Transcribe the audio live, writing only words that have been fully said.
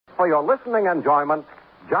for your listening enjoyment,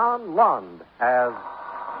 John Lund as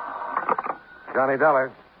Johnny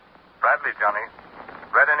Dollar. Bradley, Johnny.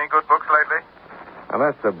 Read any good books lately? Now,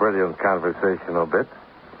 that's a brilliant conversational bit.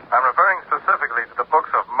 I'm referring specifically to the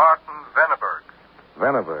books of Martin Veneberg.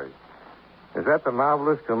 Veneberg. Is that the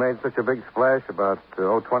novelist who made such a big splash about,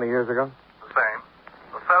 20 years ago? The same.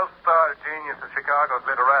 The self-styled genius of Chicago's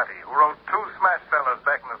literati, who wrote 2 smash sellers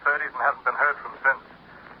back in the 30s and hasn't been heard from since.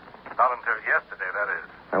 Not until yesterday, that is.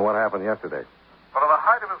 And what happened yesterday? Well, at the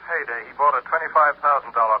height of his heyday, he bought a $25,000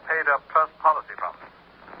 paid-up trust policy from us.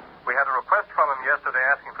 We had a request from him yesterday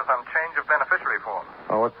asking for some change of beneficiary form.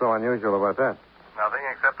 Oh, what's so unusual about that? Nothing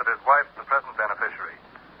except that his wife's the present beneficiary.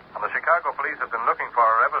 And the Chicago police have been looking for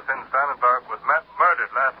her ever since Vandenberg was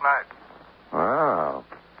murdered last night. Wow.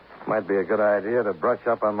 Might be a good idea to brush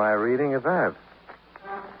up on my reading at that.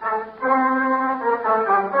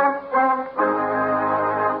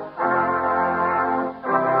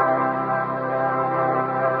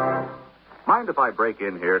 Mind if I break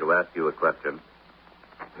in here to ask you a question?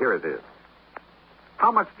 Here it is.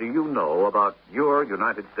 How much do you know about your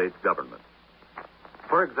United States government?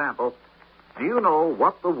 For example, do you know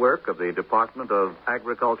what the work of the Department of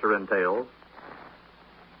Agriculture entails?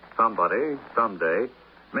 Somebody, someday,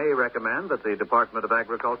 may recommend that the Department of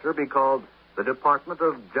Agriculture be called the Department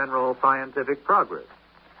of General Scientific Progress,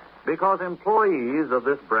 because employees of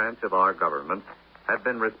this branch of our government have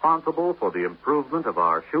been responsible for the improvement of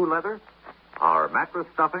our shoe leather, our mattress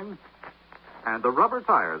stuffing, and the rubber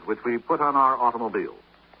tires which we put on our automobiles.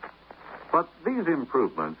 But these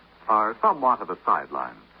improvements are somewhat of a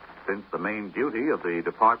sideline, since the main duty of the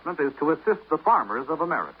department is to assist the farmers of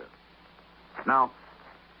America. Now,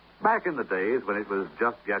 back in the days when it was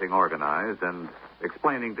just getting organized and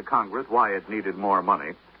explaining to Congress why it needed more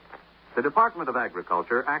money, the Department of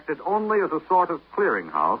Agriculture acted only as a sort of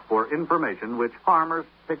clearinghouse for information which farmers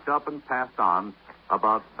picked up and passed on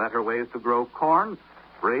about better ways to grow corn,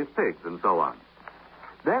 raise pigs, and so on.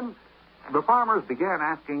 Then, the farmers began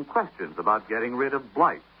asking questions about getting rid of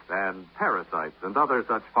blight and parasites and other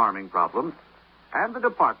such farming problems, and the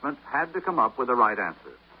department had to come up with the right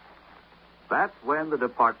answer. That's when the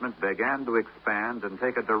department began to expand and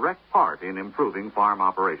take a direct part in improving farm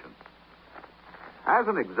operations. As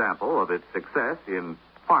an example of its success in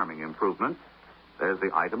farming improvements, there's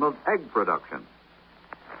the item of egg production.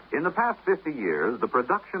 In the past 50 years, the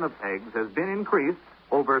production of eggs has been increased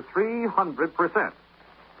over 300%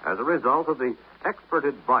 as a result of the expert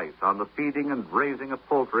advice on the feeding and raising of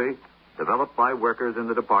poultry developed by workers in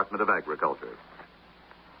the Department of Agriculture.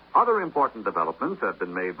 Other important developments have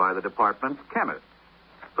been made by the department's chemists,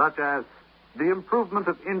 such as the improvement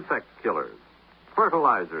of insect killers,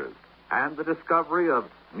 fertilizers, and the discovery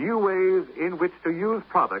of new ways in which to use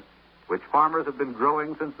products which farmers have been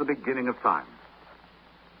growing since the beginning of time.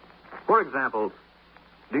 For example,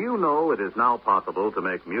 do you know it is now possible to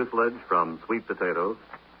make mucilage from sweet potatoes,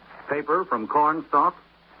 paper from corn stalks,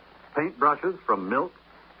 paintbrushes from milk,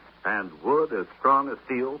 and wood as strong as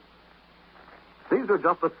steel? These are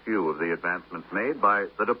just a few of the advancements made by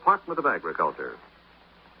the Department of Agriculture.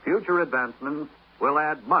 Future advancements will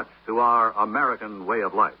add much to our American way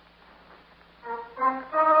of life.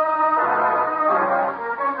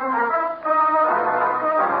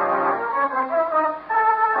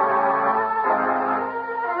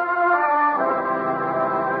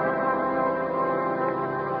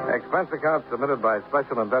 Expense account submitted by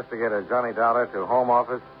Special Investigator Johnny Dollar to Home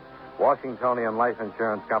Office, Washingtonian Life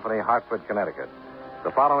Insurance Company, Hartford, Connecticut.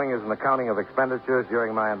 The following is an accounting of expenditures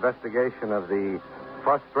during my investigation of the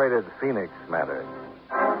frustrated Phoenix matter.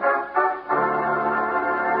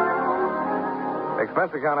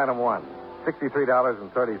 Expense account item 1,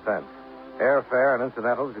 $63.30. Airfare and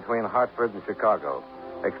incidentals between Hartford and Chicago.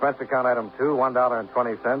 Expense account item 2,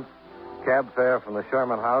 $1.20. Cab fare from the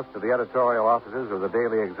Sherman House to the editorial offices of the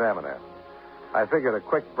Daily Examiner. I figured a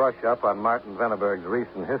quick brush-up on Martin Veneberg's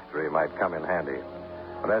recent history might come in handy.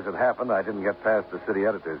 But as it happened, I didn't get past the city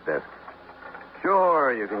editor's desk.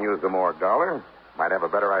 Sure, you can use the morgue dollar. Might have a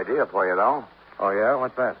better idea for you, though. Oh, yeah?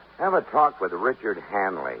 What's that? Have a talk with Richard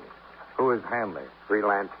Hanley. Who is Hanley?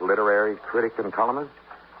 Freelance literary critic and columnist.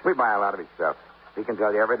 We buy a lot of his stuff. He can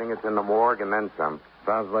tell you everything that's in the morgue and then some.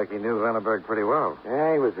 Sounds like he knew Veneberg pretty well.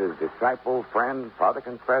 Yeah, he was his disciple, friend, father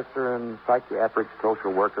confessor, and psychiatric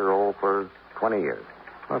social worker, for 20 years.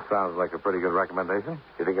 That sounds like a pretty good recommendation.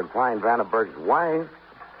 If you can find Vandenberg's wife,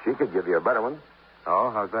 she could give you a better one. Oh,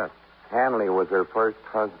 how's that? Hanley was her first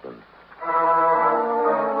husband.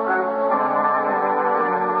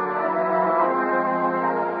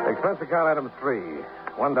 Expense account item 3,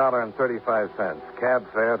 $1.35.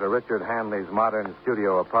 Cab fare to Richard Hanley's modern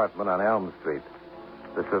studio apartment on Elm Street.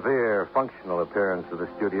 The severe functional appearance of the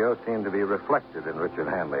studio seemed to be reflected in Richard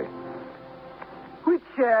Hanley. Which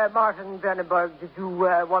Martin Vandenberg did you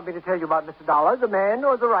want me to tell you about, Mr. Dollar, the man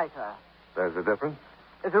or the writer? There's a difference?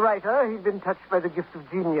 As a writer, he'd been touched by the gift of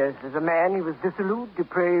genius. As a man, he was dissolute,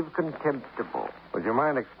 depraved, contemptible. Would you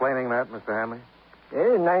mind explaining that, Mr. Hanley?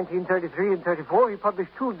 In 1933 and 34, he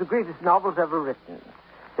published two of the greatest novels ever written.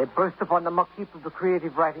 They burst upon the muck heap of the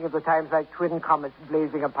creative writing of the times like twin comets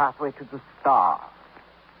blazing a pathway to the stars.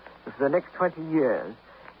 For the next 20 years,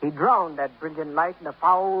 he drowned that brilliant light in a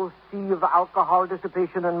foul sea of alcohol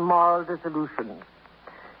dissipation and moral dissolution.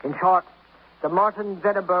 In short, the Martin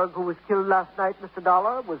Vandenberg who was killed last night, Mr.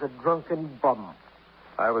 Dollar, was a drunken bum.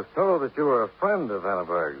 I was told that you were a friend of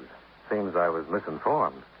Vandenberg's. Seems I was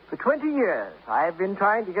misinformed. For 20 years, I have been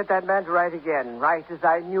trying to get that man to write again, write as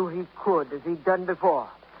I knew he could, as he'd done before.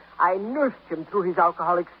 I nursed him through his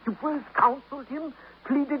alcoholic stupors, counseled him,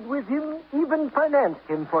 pleaded with him, even financed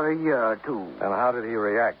him for a year or two. And how did he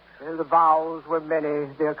react? Well, the vows were many,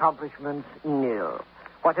 the accomplishments nil.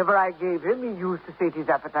 Whatever I gave him, he used to sate his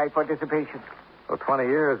appetite for dissipation. Well, 20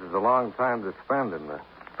 years is a long time to spend in the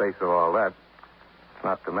face of all that.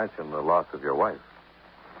 Not to mention the loss of your wife.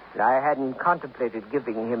 I hadn't contemplated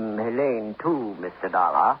giving him Helene, too, Mr.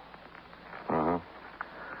 Dollar.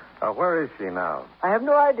 Mm-hmm. Where is she now? I have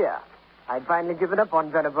no idea. I'd finally given up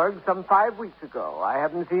on Vandenberg some 5 weeks ago. I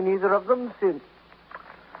haven't seen either of them since.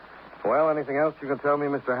 Well, anything else you can tell me,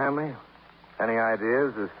 Mr. Hanley? Any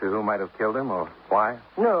ideas as to who might have killed him or why?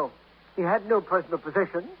 No. He had no personal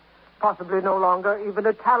possession. Possibly no longer even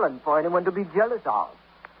a talent for anyone to be jealous of.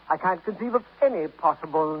 I can't conceive of any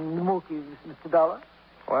possible motives, Mr. Dollar.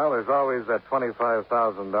 Well, there's always that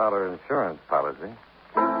 $25,000 insurance policy.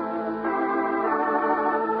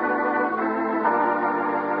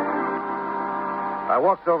 I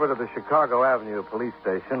walked over to the Chicago Avenue police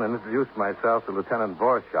station and introduced myself to Lieutenant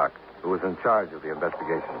Vorschach, who was in charge of the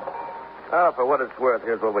investigation. Oh, for what it's worth,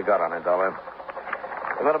 here's what we got on it, Dollar.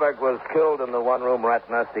 Vandenberg was killed in the one-room rat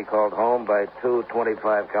nest he called home by two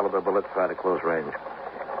 .25 caliber bullets fired at close range.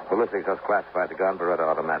 Ballistics has classified the gun for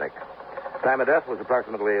automatic. Time of death was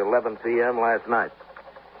approximately 11 p.m. last night.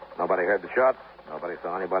 Nobody heard the shots. Nobody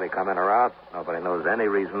saw anybody come in or out. Nobody knows any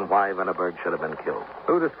reason why Vandenberg should have been killed.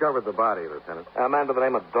 Who discovered the body, Lieutenant? A man by the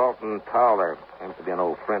name of Dalton Towler. Seems to be an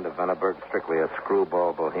old friend of Vandenberg, strictly a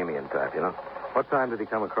screwball bohemian type, you know. What time did he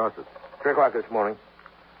come across it? 3 o'clock this morning.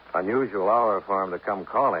 Unusual hour for him to come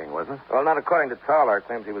calling, wasn't it? Well, not according to Towler. It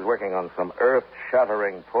seems he was working on some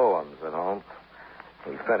earth-shattering poems at home.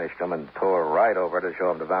 He finished them and tore right over to show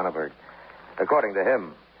them to Vandenberg. According to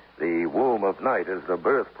him, the womb of night is the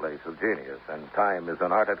birthplace of genius, and time is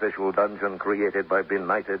an artificial dungeon created by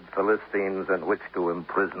benighted Philistines in which to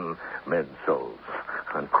imprison men's souls.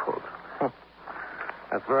 Unquote.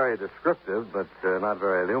 That's very descriptive, but not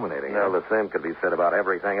very illuminating. Well, the same could be said about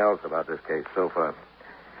everything else about this case so far.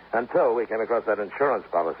 Until we came across that insurance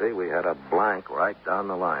policy, we had a blank right down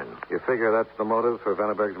the line. You figure that's the motive for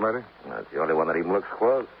Vandenberg's murder? That's the only one that even looks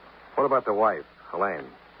close. What about the wife, Helene?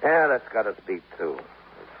 Yeah, that's got us beat, too.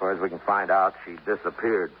 As far as we can find out, she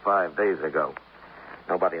disappeared 5 days ago.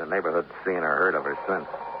 Nobody in the neighborhood's seen or heard of her since.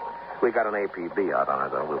 We got an APB out on her,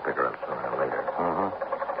 though. We'll pick her up sooner or later.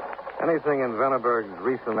 Mm-hmm. Anything in Vandenberg's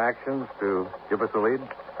recent actions to give us a lead?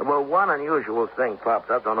 Well, one unusual thing popped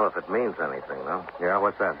up. Don't know if it means anything, though. Yeah,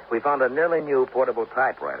 what's that? We found a nearly new portable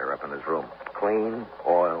typewriter up in his room. Clean,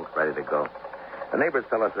 oiled, ready to go. The neighbors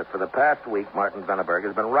tell us that for the past week, Martin Vandenberg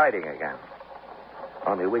has been writing again.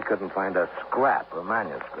 Only we couldn't find a scrap of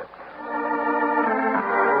manuscript.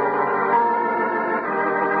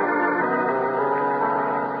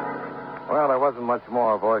 Well, there wasn't much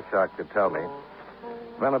more Vorschach could tell me.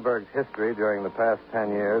 Vandenberg's history during the past 10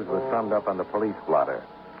 years was summed up on the police blotter.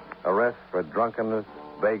 Arrest for drunkenness,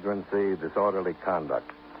 vagrancy, disorderly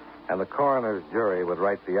conduct. And the coroner's jury would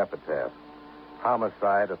write the epitaph.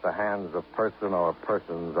 Homicide at the hands of person or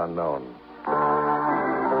persons unknown.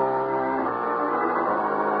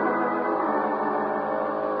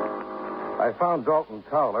 I found Dalton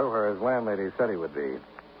Towler where his landlady said he would be,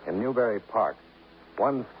 in Newberry Park.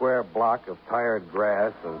 One square block of tired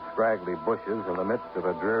grass and scraggly bushes in the midst of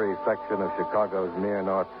a dreary section of Chicago's near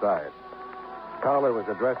north side. Towler was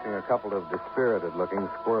addressing a couple of dispirited-looking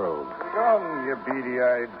squirrels. Come, you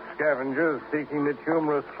beady-eyed scavengers seeking the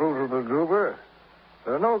tumorous fruit of the goober.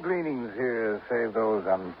 There are no gleanings here save those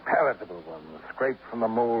unpalatable ones, scraped from the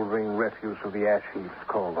moldering refuse of the ash heaps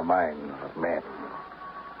called the minds of men.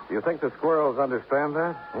 Do you think the squirrels understand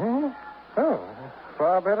that? Oh,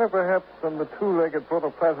 far better, perhaps, than the two-legged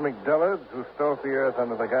protoplasmic dullards who stalk the earth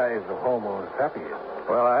under the guise of Homo sapiens.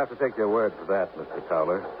 Well, I have to take your word for that, Mr.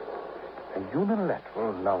 Towler. A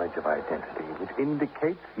unilateral knowledge of identity, which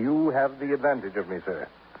indicates you have the advantage of me, sir.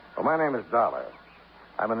 Well, my name is Dollar.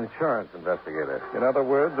 I'm an insurance investigator. In other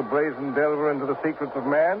words, a brazen delver into the secrets of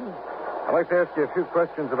man? I'd like to ask you a few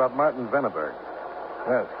questions about Martin Venneberg.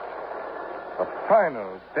 Yes. A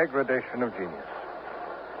final degradation of genius.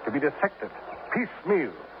 To be dissected,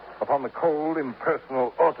 piecemeal, upon the cold,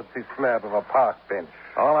 impersonal autopsy slab of a park bench.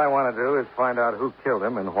 All I want to do is find out who killed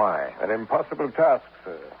him and why. An impossible task,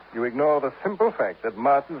 sir. You ignore the simple fact that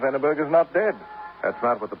Martin Venneberg is not dead. That's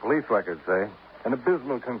not what the police records say. An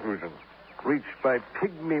abysmal conclusion, reached by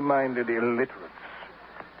pygmy-minded illiterates.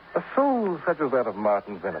 A soul such as that of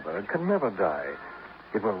Martin Venneberg can never die.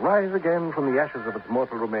 It will rise again from the ashes of its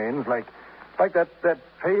mortal remains like that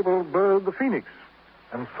fabled bird, the phoenix,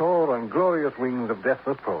 and soar on glorious wings of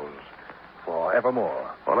deathless prose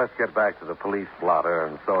forevermore. Well, let's get back to the police blotter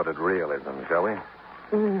and sordid realism, shall we?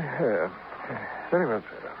 Very well,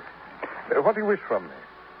 sir. What do you wish from me?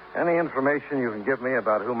 Any information you can give me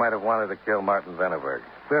about who might have wanted to kill Martin Venneberg?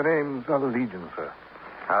 Their names are legion, sir.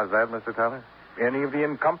 How's that, Mr. Teller? Any of the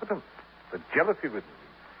incompetent, the jealousy-ridden,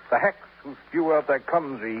 the hacks who spew out their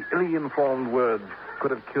clumsy, ill-informed words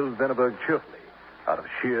could have killed Venneberg cheerfully out of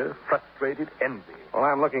sheer, frustrated envy. Well,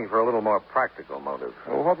 I'm looking for a little more practical motive.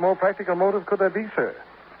 Well, what more practical motive could there be, sir?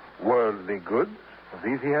 Worldly goods. Of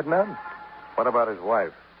these he had none. What about his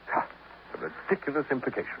wife? A ridiculous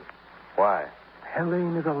implication. Why?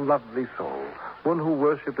 Helene is a lovely soul, one who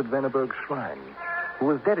worshipped at Venneberg's shrine, who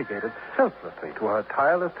was dedicated selflessly to her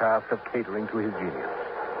tireless task of catering to his genius.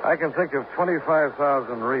 I can think of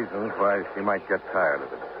 25,000 reasons why she might get tired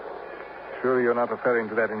of it. Sure you're not referring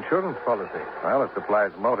to that insurance policy? Well, it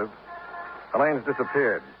supplies motive. Helene's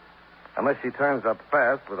disappeared. Unless she turns up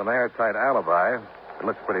fast with an airtight alibi, it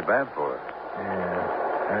looks pretty bad for her.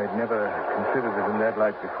 Yeah, I'd never considered it in that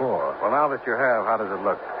light before. Well, now that you have, how does it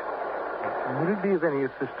look? Would it be of any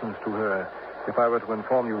assistance to her if I were to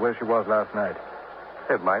inform you where she was last night?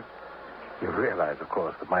 It might. You realize, of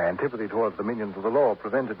course, that my antipathy towards the minions of the law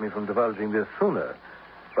prevented me from divulging this sooner.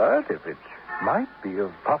 But if it might be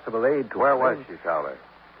of possible aid to Where her... was she, Towler?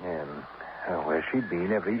 Where she'd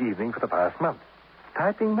been every evening for the past month.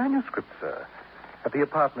 Typing manuscripts, sir. At the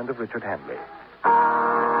apartment of Richard Hanley.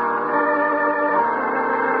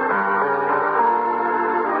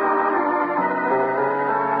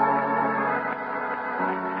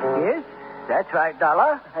 Yes, that's right,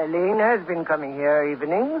 Dollar. Helene has been coming here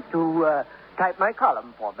evenings to type my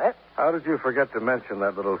column for me. How did you forget to mention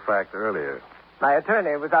that little fact earlier? My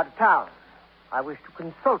attorney was out of town. I wish to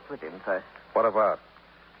consult with him first. What about?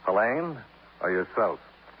 Helene or yourself?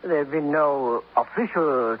 There have been no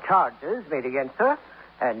official charges made against her,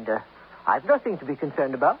 and I've nothing to be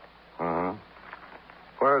concerned about. Mm-hmm.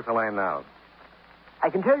 Where is Helene now? I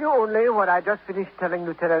can tell you only what I just finished telling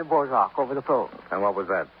Lieutenant Borzak over the phone. And what was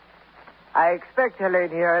that? I expect Helene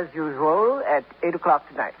here as usual at 8 o'clock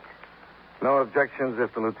tonight. No objections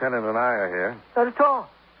if the lieutenant and I are here. Not at all.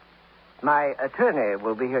 My attorney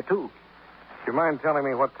will be here, too. Do you mind telling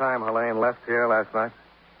me what time Helene left here last night?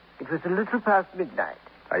 It was a little past midnight.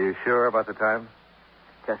 Are you sure about the time?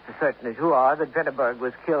 Just as certain as you are that Venneberg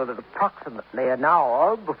was killed at approximately an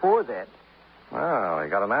hour before then. Well, he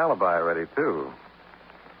got an alibi ready, too.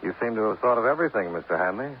 You seem to have thought of everything, Mr.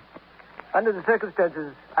 Hanley. Under the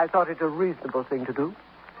circumstances, I thought it a reasonable thing to do.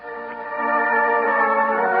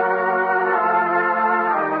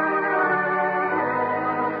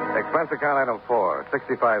 Expense account item 4,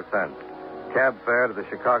 65 cents. Cab fare to the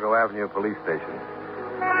Chicago Avenue police station.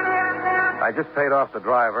 I just paid off the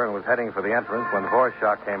driver and was heading for the entrance when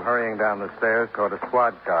Vorschach came hurrying down the stairs toward a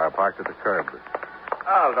squad car parked at the curb.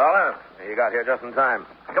 Oh, Dollar, you got here just in time.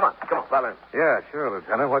 Come on, Fallon. Yeah, sure,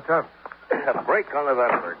 Lieutenant. What's up? A break on the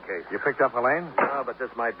Venneberg case. You picked up Helene? No, but this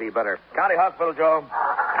might be better. County Hospital, Joe.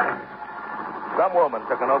 Some woman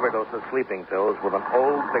took an overdose of sleeping pills with an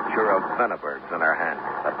old picture of Venneberg's in her hand.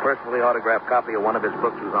 A personally autographed copy of one of his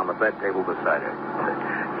books was on the bed table beside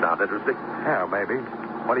her. Sound interesting? Yeah, maybe.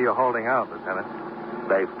 What are you holding out, Lieutenant?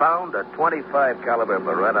 They found a .25 caliber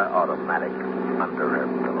Beretta automatic under her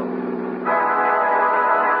pillow.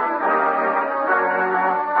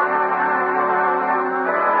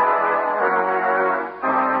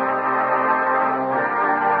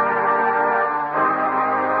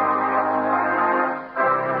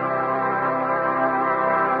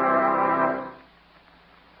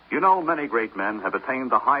 You know, many great men have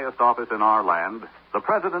attained the highest office in our land, the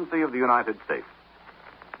presidency of the United States.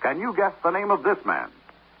 Can you guess the name of this man?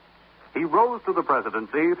 He rose to the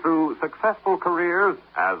presidency through successful careers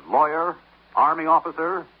as lawyer, army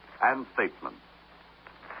officer, and statesman.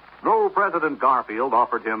 Though President Garfield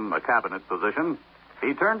offered him a cabinet position,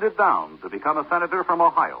 he turned it down to become a senator from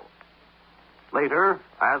Ohio. Later,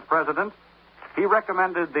 as president, he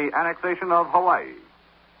recommended the annexation of Hawaii.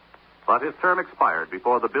 But his term expired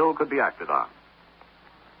before the bill could be acted on.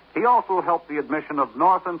 He also helped the admission of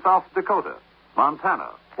North and South Dakota, Montana,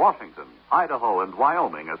 Washington, Idaho, and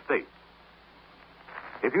Wyoming as states.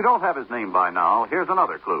 If you don't have his name by now, here's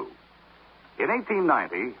another clue. In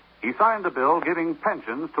 1890, he signed a bill giving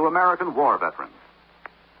pensions to American war veterans.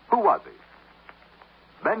 Who was he?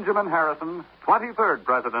 Benjamin Harrison, 23rd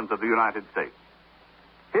President of the United States.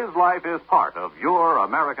 His life is part of your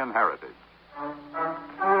American heritage.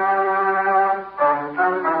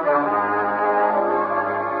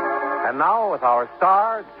 And now, with our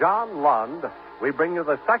star, John Lund, we bring you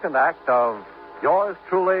the second act of Yours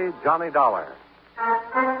Truly, Johnny Dollar.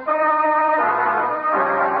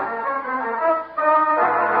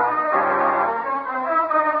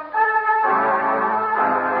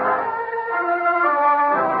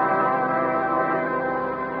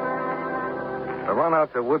 The run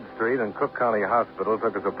out to Wood Street and Cook County Hospital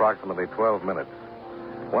took us approximately 12 minutes.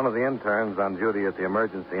 One of the interns on duty at the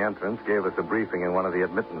emergency entrance gave us a briefing in one of the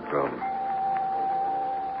admittance rooms.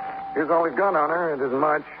 Here's all we've got on her. It isn't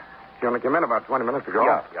much. She only came in about 20 minutes ago.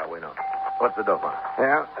 Yeah, we know. What's the dope on?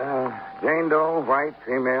 Yeah, Jane Doe, white,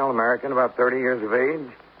 female, American, about 30 years of age.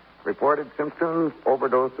 Reported symptoms,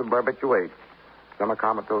 overdose of barbiturates.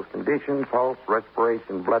 Semi-comatose condition, pulse,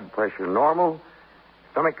 respiration, blood pressure normal.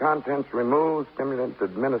 Stomach contents removed, stimulant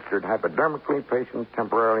administered hypodermically, patient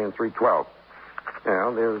temporarily in 312.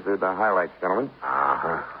 Well, there's the highlights, gentlemen.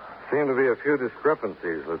 Uh-huh. Seem to be a few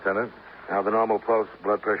discrepancies, Lieutenant. Now, the normal pulse,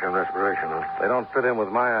 blood pressure, and respiration, huh? They don't fit in with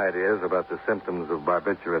my ideas about the symptoms of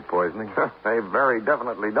barbiturate poisoning. They very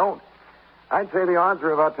definitely don't. I'd say the odds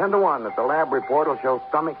are about 10 to 1 that the lab report will show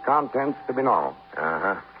stomach contents to be normal.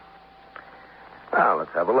 Uh-huh. Well,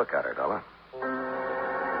 let's have a look at her, Dollar.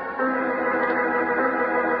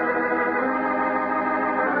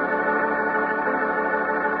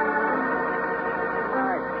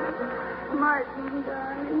 Martin,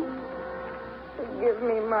 darling. Forgive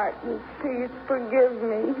me, Martin. Please forgive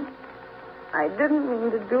me. I didn't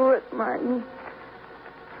mean to do it, Martin.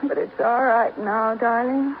 But it's all right now,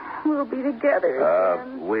 darling. We'll be together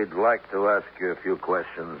again. We'd like to ask you a few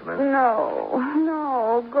questions, miss.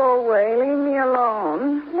 No, go away. Leave me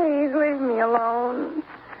alone. Please leave me alone.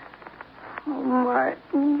 Oh,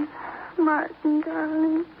 Martin,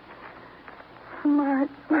 darling. Martin.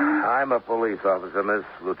 I'm a police officer, Miss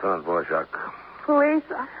Lieutenant Borchak. Police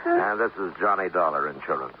officer? And this is Johnny Dollar,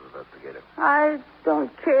 insurance investigator. I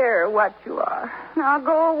don't care what you are. Now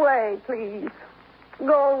go away, please.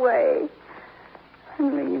 Go away.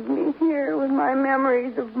 And leave me here with my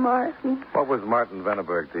memories of Martin. What was Martin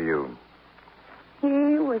Venneberg to you?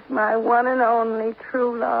 He was my one and only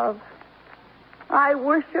true love. I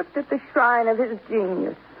worshipped at the shrine of his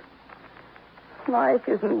genius. Life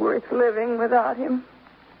isn't worth living without him.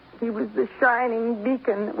 He was the shining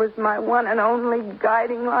beacon that was my one and only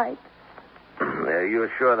guiding light. Are you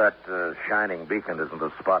sure that shining beacon isn't the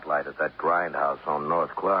spotlight at that grindhouse on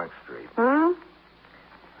North Clark Street?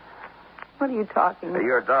 What are you talking about?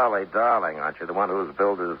 You're Dolly Darling, aren't you? The one who's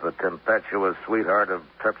billed as the tempestuous sweetheart of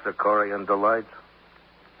Terpsichorean delights?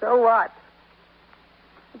 So what?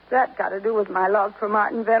 What's that got to do with my love for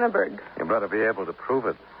Martin Venneberg? You better be able to prove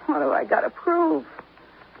it. What do I got to prove?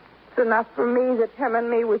 It's enough for me that him and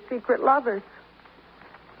me were secret lovers.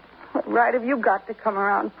 What right have you got to come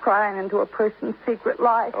around prying into a person's secret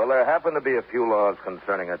life? Well, there happen to be a few laws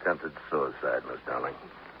concerning attempted suicide, Miss Darling.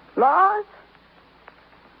 Laws?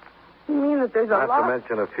 You mean that there's a law? Not to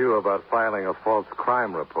mention a few about filing a false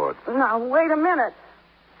crime report. Now, wait a minute.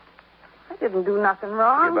 I didn't do nothing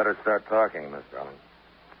wrong. You better start talking, Miss Darling.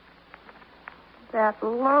 That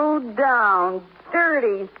low-down,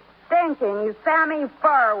 dirty, stinking Sammy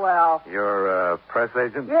Farwell. Your press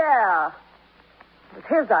agent? Yeah. It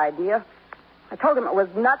was his idea. I told him it was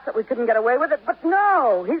nuts that we couldn't get away with it, but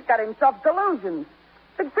no. He's got himself delusions.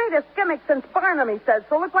 The greatest gimmick since Barnum, he says.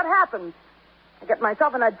 So look what happens. I get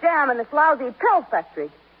myself in a jam in this lousy pill factory.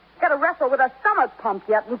 Got to wrestle with a stomach pump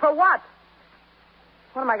yet, and for what?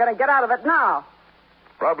 What am I going to get out of it now?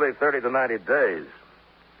 Probably 30 to 90 days,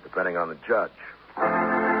 depending on the judge.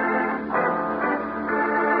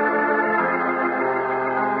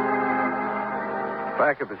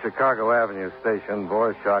 Back at the Chicago Avenue station,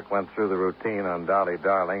 Borchak went through the routine on Dolly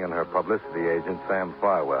Darling and her publicity agent, Sam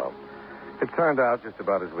Farwell. It turned out just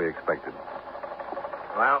about as we expected.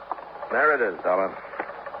 Well, there it is, Dollar.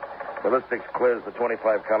 Ballistics clears the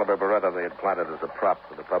 25 caliber Beretta they had planted as a prop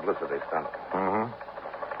for the publicity stunt. Mm-hmm.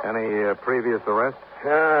 Any previous arrests?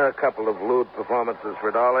 A couple of lewd performances for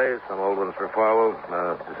Dolly, some old ones for Farwell,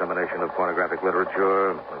 dissemination of pornographic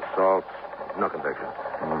literature, assaults, no conviction.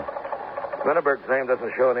 Veneberg's name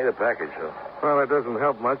doesn't show in either package, so. Well, it doesn't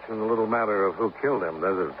help much in the little matter of who killed him,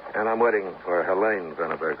 does it? And I'm waiting for Helene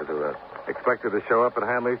Veneberg to do that. Expect her to show up at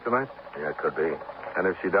Hanley's tonight? Yeah, it could be. And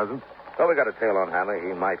if she doesn't? Well, we got a tail on Hanley.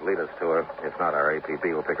 He might lead us to her. If not, our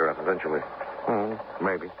APB will pick her up eventually.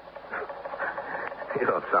 Maybe. You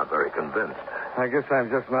don't sound very convinced. I guess I'm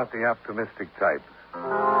just not the optimistic type.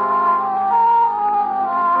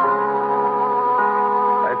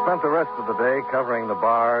 I spent the rest of the day covering the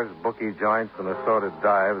bars, bookie joints, and assorted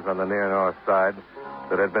dives on the near north side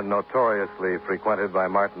that had been notoriously frequented by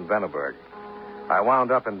Martin Veneberg. I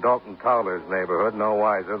wound up in Dalton Towler's neighborhood no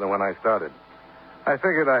wiser than when I started. I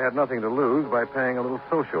figured I had nothing to lose by paying a little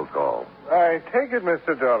social call. I take it,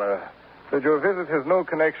 Mr. Dollar, that your visit has no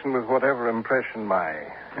connection with whatever impression my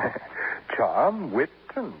charm, wit,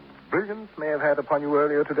 and brilliance may have had upon you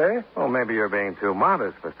earlier today. Oh, maybe you're being too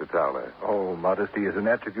modest, Mr. Towler. Oh, modesty is an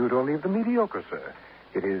attribute only of the mediocre, sir.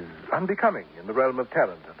 It is unbecoming in the realm of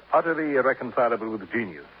talent and utterly irreconcilable with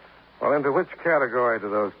genius. Well, into which category do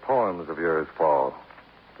those poems of yours fall?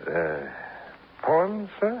 Poems,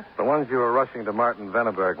 sir? The ones you were rushing to Martin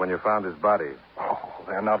Veneberg when you found his body. Oh,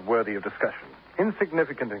 they're not worthy of discussion.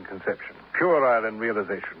 Insignificant in conception. Puerile in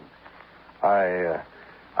realization.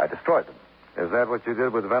 I destroyed them. Is that what you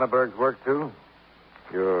did with Veneberg's work, too?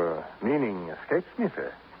 Your meaning escapes me,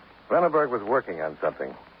 sir. Veneberg was working on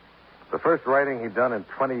something. The first writing he'd done in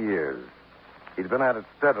 20 years. He'd been at it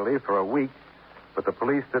steadily for a week, but the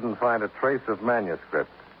police didn't find a trace of manuscript.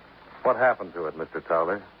 What happened to it, Mr.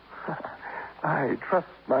 Towler? I trust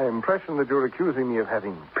my impression that you're accusing me of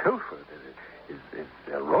having pilfered is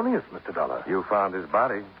erroneous, Mr. Dollar. You found his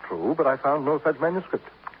body. True, but I found no such manuscript.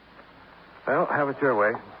 Well, have it your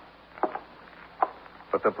way.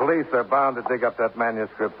 But the police are bound to dig up that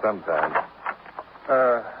manuscript sometime.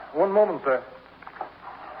 One moment, sir.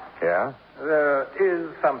 Yeah? There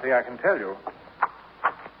is something I can tell you.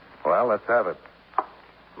 Well, let's have it.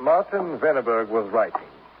 Martin Veneberg was writing.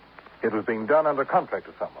 It was being done under contract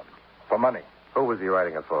to someone. For money. Who was he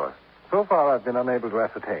writing it for? So far, I've been unable to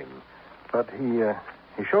ascertain. But he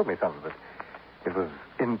showed me some of it. It was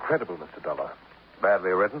incredible, Mr. Dollar.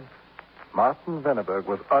 Badly written? Martin Veneberg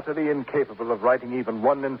was utterly incapable of writing even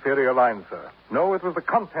one inferior line, sir. No, it was the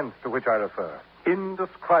contents to which I refer.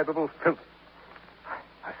 Indescribable filth.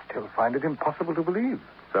 I still find it impossible to believe.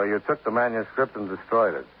 So you took the manuscript and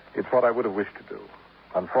destroyed it? It's what I would have wished to do.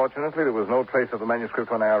 Unfortunately, there was no trace of the manuscript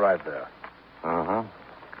when I arrived there. Uh-huh.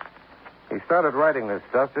 He started writing this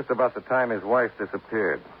stuff just about the time his wife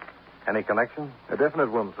disappeared. Any connection? A definite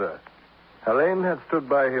one, sir. Helene had stood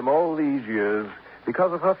by him all these years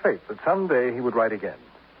because of her faith that someday he would write again.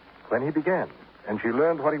 When he began, and she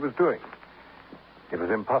learned what he was doing, it was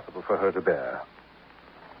impossible for her to bear.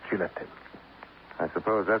 She left him. I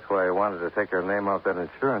suppose that's why he wanted to take her name off that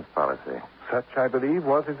insurance policy. Such, I believe,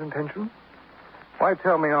 was his intention. Why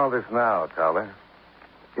tell me all this now, Towler?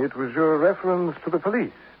 It was your reference to the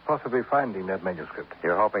police, possibly finding that manuscript.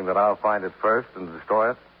 You're hoping that I'll find it first and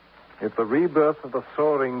destroy it? If the rebirth of the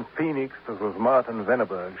soaring phoenix that was Martin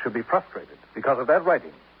Veneberg should be frustrated because of that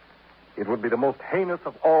writing, it would be the most heinous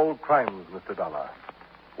of all crimes, Mr. Dollar.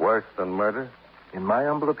 Worse than murder? In my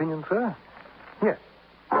humble opinion, sir, yes.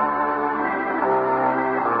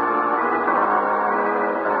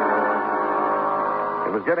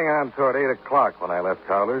 It was getting on toward 8 o'clock when I left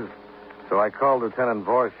Towler's, so I called Lieutenant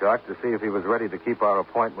Vorschach to see if he was ready to keep our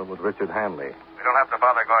appointment with Richard Hanley. We don't have to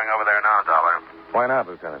bother going over there now, Dollar. Why not,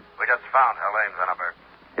 Lieutenant? We just found Helene Veneberg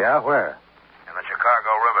Yeah, where? in the Chicago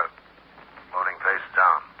River, floating face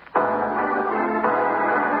down.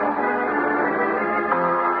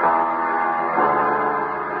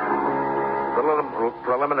 The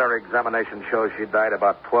preliminary examination shows she died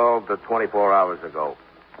about 12 to 24 hours ago.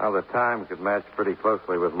 Well, the time could match pretty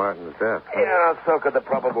closely with Martin's death. Yeah, so could the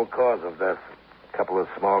probable cause of death. A couple of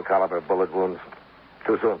small caliber bullet wounds.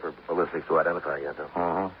 Too soon for ballistics to identify yet, though.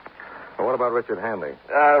 Uh-huh. Well, what about Richard Hanley?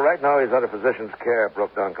 Right now, he's under physician's care.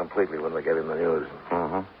 Broke down completely when we gave him the news.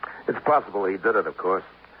 Uh-huh. It's possible he did it, of course.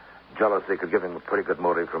 Jealousy could give him a pretty good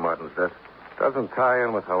motive for Martin's death. Doesn't tie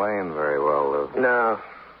in with Helene very well, though. No.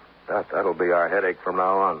 That'll be our headache from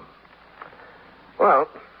now on. Well,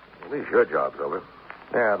 at least your job's over.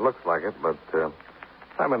 Yeah, it looks like it, but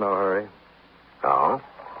I'm in no hurry. Oh?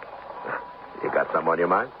 You got something on your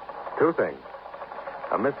mind? Two things.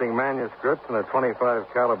 A missing manuscript and a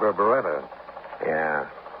 .25 caliber Beretta. Yeah.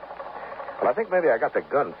 Well, I think maybe I got the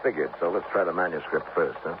gun figured, so let's try the manuscript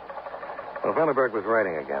first, huh? Well, Veneberg was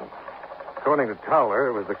writing again. According to Towler,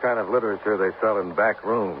 it was the kind of literature they sell in back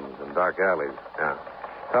rooms and dark alleys. Yeah.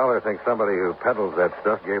 Towler thinks somebody who peddles that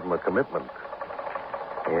stuff gave him a commitment.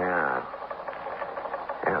 Yeah.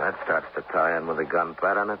 Yeah, that starts to tie in with the gun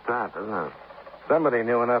pattern at top, doesn't it? Somebody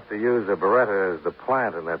knew enough to use a Beretta as the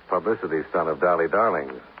plant in that publicity stunt of Dolly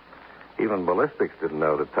Darling's. Even ballistics didn't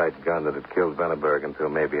know the tight gun that had killed Venneberg until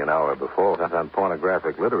maybe an hour before. That's on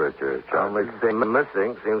pornographic literature. Only thing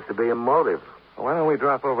missing seems to be a motive. Why don't we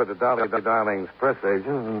drop over to Dolly Darling's press agent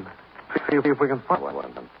and see if we can find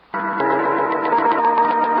one?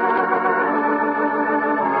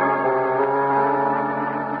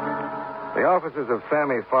 The offices of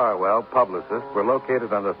Sammy Farwell, publicist, were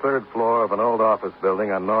located on the third floor of an old office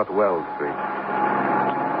building on North Wells Street.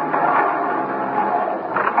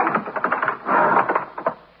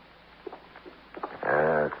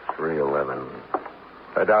 311.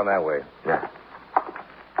 Down that way. Yeah.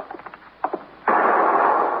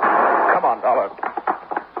 Come on, Dollar.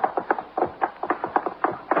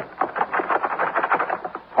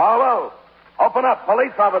 Farwell, open up,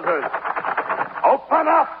 police officers. Open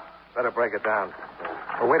up! Better break it down.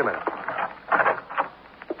 Oh, wait a minute.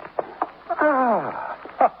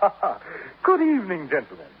 Good evening,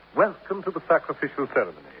 gentlemen. Welcome to the sacrificial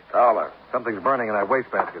ceremony. Dollar. Something's burning in that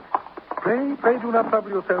wastebasket. Pray do not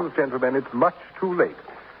trouble yourselves, gentlemen. It's much too late.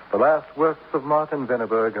 The last works of Martin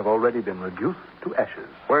Venneberg have already been reduced to ashes.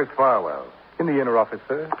 Where's Farwell? In the inner office,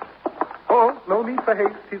 sir. Oh, no need for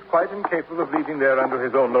haste. He's quite incapable of leaving there under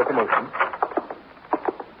his own locomotion.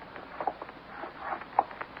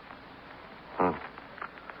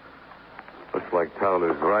 Looks like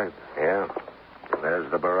Towler's right. Yeah. There's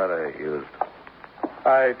the Beretta he used.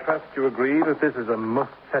 I trust you agree that this is a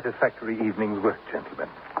most satisfactory evening's work, gentlemen.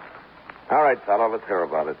 All right, Dollar, let's hear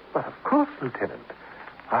about it. But of course, Lieutenant.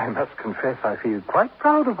 I must confess I feel quite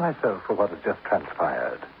proud of myself for what has just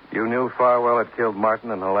transpired. You knew Farwell had killed Martin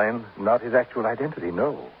and Helene? Not his actual identity,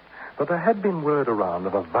 no. But there had been word around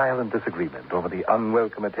of a violent disagreement over the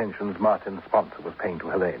unwelcome attentions Martin's sponsor was paying to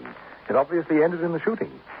Helene. It obviously ended in the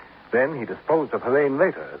shooting. Then he disposed of Helene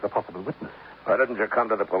later as a possible witness. Why didn't you come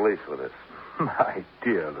to the police with this? My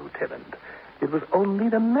dear Lieutenant, it was only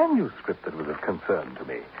the manuscript that was of concern to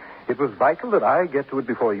me. It was vital that I get to it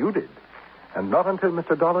before you did. And not until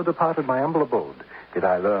Mr. Dollar departed my humble abode did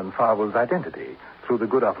I learn Farwell's identity through the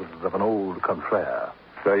good offices of an old confrere.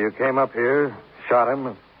 So you came up here, shot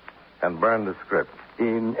him, and burned the script?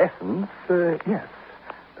 In essence, yes.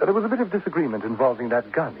 There was a bit of disagreement involving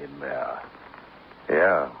that gun in there.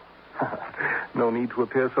 Yeah. No need to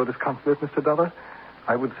appear so disconsolate, Mr. Dollar.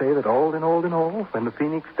 I would say that all in all, when the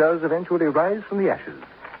phoenix does eventually rise from the ashes,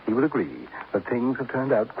 he will agree that things have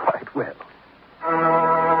turned out quite well.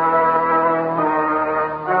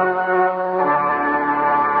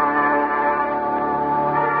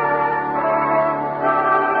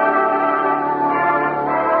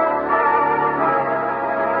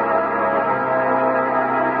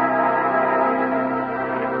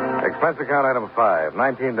 Expense account item 5,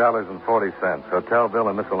 $19.40. Hotel bill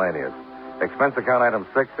and miscellaneous. Expense account item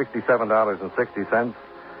 6, $67.60.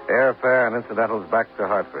 Airfare and incidentals back to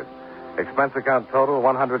Hartford. Expense account total,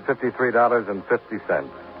 $153.50.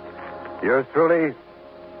 Yours truly,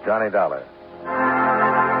 Johnny Dollar.